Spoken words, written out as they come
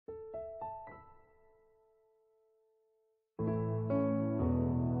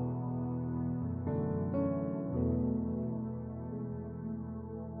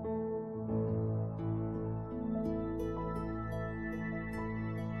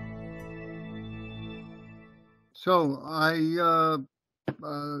So I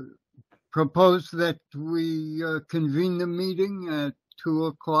propose that we convene the meeting at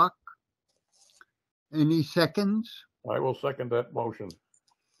 2:00. Any seconds? I will second that motion.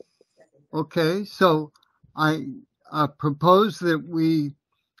 Okay, so I propose that we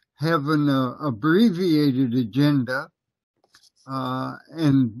have an abbreviated agenda,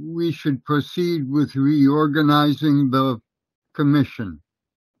 and we should proceed with reorganizing the commission.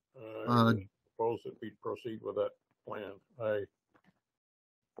 I suppose that we proceed with that plan. I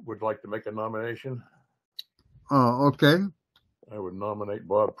would like to make a nomination. Okay. I would nominate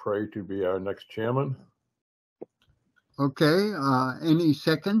Bob Prey to be our next chairman. Okay. Any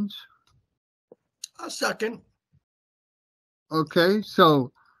seconds? A second. Okay.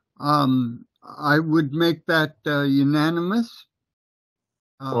 So I would make that unanimous.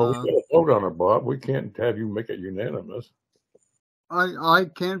 Well, we got to vote on it, Bob. We can't have you make it unanimous. I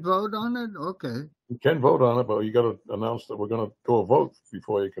can't vote on it? Okay. You can vote on it, but you got to announce that we're going to do a vote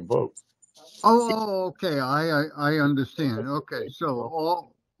before you can vote. Oh, okay. I understand. Okay.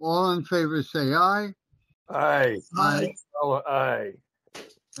 So all in favor say aye. Aye. Aye. Aye.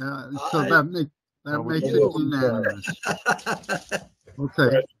 So that makes it unanimous.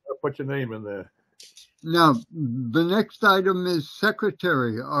 Okay. Right, put your name in there. Now, the next item is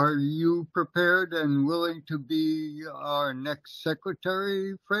secretary. Are you prepared and willing to be our next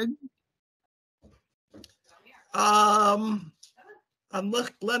secretary, Fred? Unless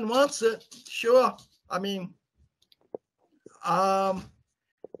Glenn wants it, sure. I mean, I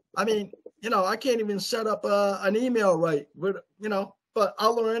can't even set up an email right, but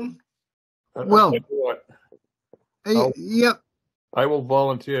I'll learn. Well, yep. I will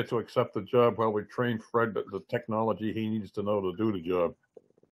volunteer to accept the job while we train Fred the technology he needs to know to do the job.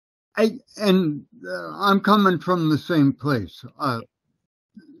 I'm coming from the same place.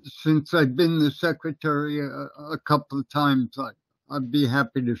 Since I've been the secretary a couple of times, I'd be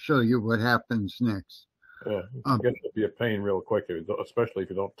happy to show you what happens next. Yeah, it gets to be a pain real quick, especially if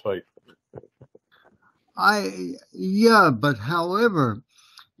you don't type. But however,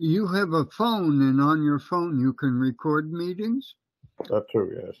 you have a phone, and on your phone you can record meetings. That too,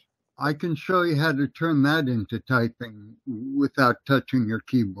 yes. I can show you how to turn that into typing without touching your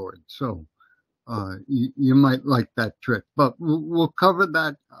keyboard. So you might like that trick, but we'll cover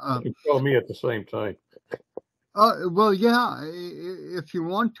that. You can show me at the same time. Well, yeah, if you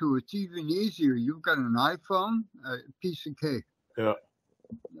want to, it's even easier. You've got an iPhone, a piece of cake. Yeah.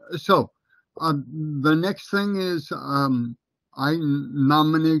 So the next thing is I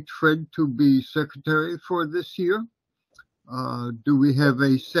nominate Fred to be secretary for this year. Do we have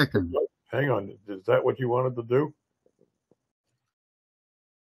a second? Hang on. Is that what you wanted to do?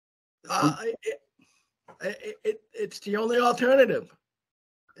 It's the only alternative,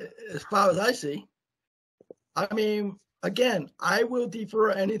 as far as I see. I mean, again, I will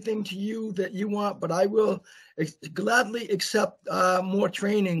defer anything to you that you want, but I will gladly accept more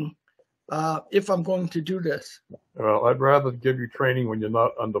training if I'm going to do this. Well, I'd rather give you training when you're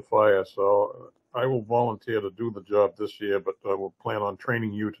not under fire, so I will volunteer to do the job this year, but I will plan on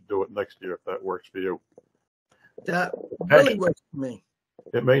training you to do it next year if that works for you. That really works for me.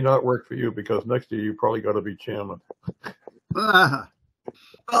 It may not work for you because next year you probably got to be chairman. Well,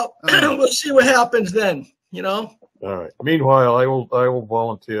 we'll see what happens then. All right. Meanwhile, I will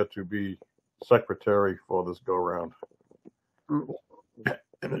volunteer to be secretary for this go round.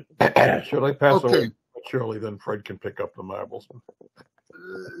 Should I pass over Shirley? Then Fred can pick up the marbles.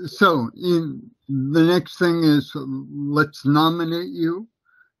 So the next thing is let's nominate you,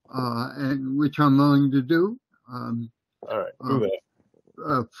 and which I'm willing to do. All right, do that.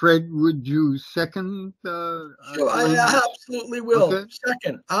 Fred, would you second? Sure, I absolutely will. Okay.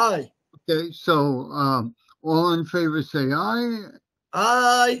 Second, aye. Okay, so all in favor say aye.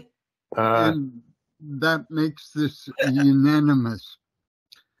 Aye. And that makes this unanimous.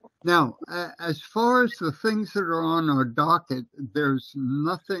 Now, as far as the things that are on our docket, there's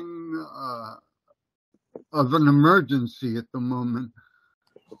nothing of an emergency at the moment.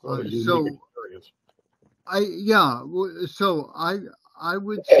 So I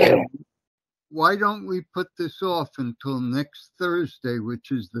would say, why don't we put this off until next Thursday,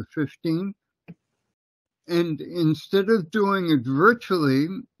 which is the 15th? And instead of doing it virtually,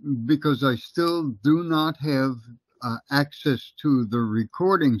 because I still do not have access to the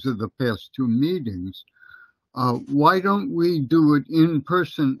recordings of the past two meetings, why don't we do it in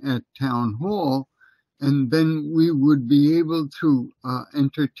person at Town Hall? And then we would be able to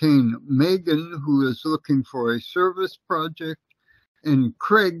entertain Megan, who is looking for a service project, and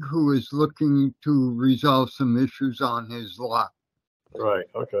Craig, who is looking to resolve some issues on his lot. Right,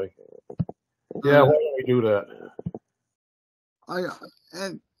 okay. Yeah, why don't we do that?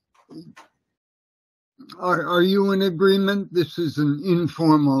 Are you in agreement? This is an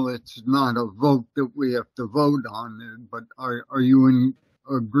informal, it's not a vote that we have to vote on, but are you in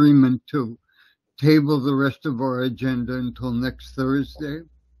agreement to table the rest of our agenda until next Thursday?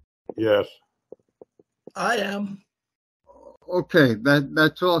 Yes. I am. Okay,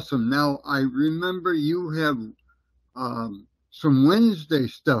 that's awesome. Now, I remember you have some Wednesday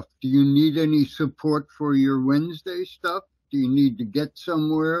stuff. Do you need any support for your Wednesday stuff? Do you need to get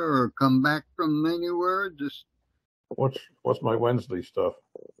somewhere or come back from anywhere? Just what's my Wednesday stuff?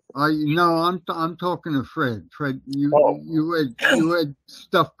 No, I'm talking to Fred. Fred, Oh. you had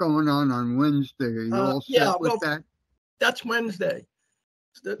stuff going on Wednesday. Are you all set with that? That's Wednesday.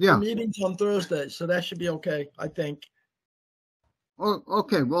 The meeting's on Thursday, so that should be okay, I think. Oh,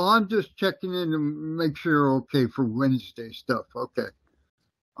 okay. Well, I'm just checking in to make sure you're okay for Wednesday stuff. Okay.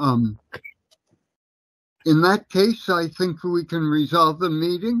 In that case, I think we can resolve the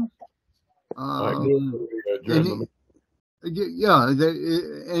meeting.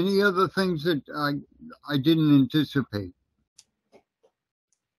 Any other things that I didn't anticipate?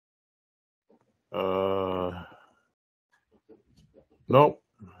 Nope.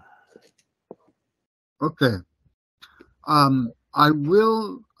 Okay. I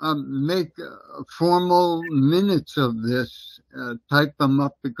will make formal minutes of this, type them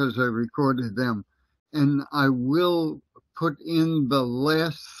up because I recorded them, and I will put in the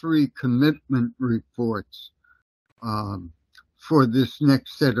last 3 commitment reports for this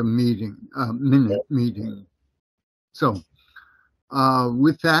next set of minute meeting. So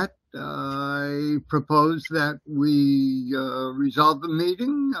with that, I propose that we resolve the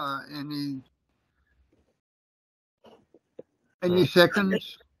meeting. Any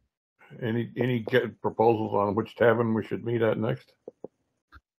seconds? Any proposals on which tavern we should meet at next?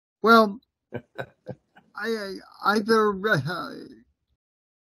 Well, I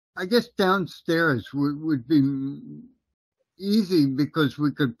guess downstairs would be easy because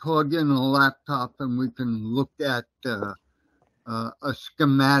we could plug in a laptop and we can look at a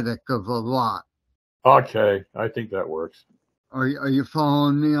schematic of a lot. Okay, I think that works. Are you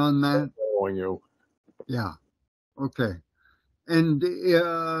following me on that? I'm following you. Yeah. Okay. And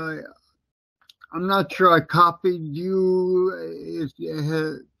I'm not sure I copied you.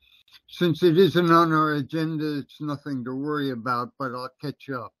 Since it isn't on our agenda, it's nothing to worry about, but I'll catch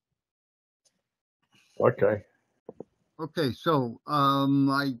up. Okay. Okay, so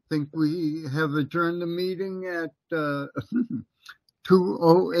I think we have adjourned the meeting at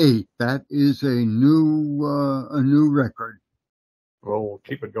 2:08. That is a new record. Well, we'll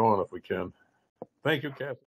keep it going if we can. Thank you, Kathy.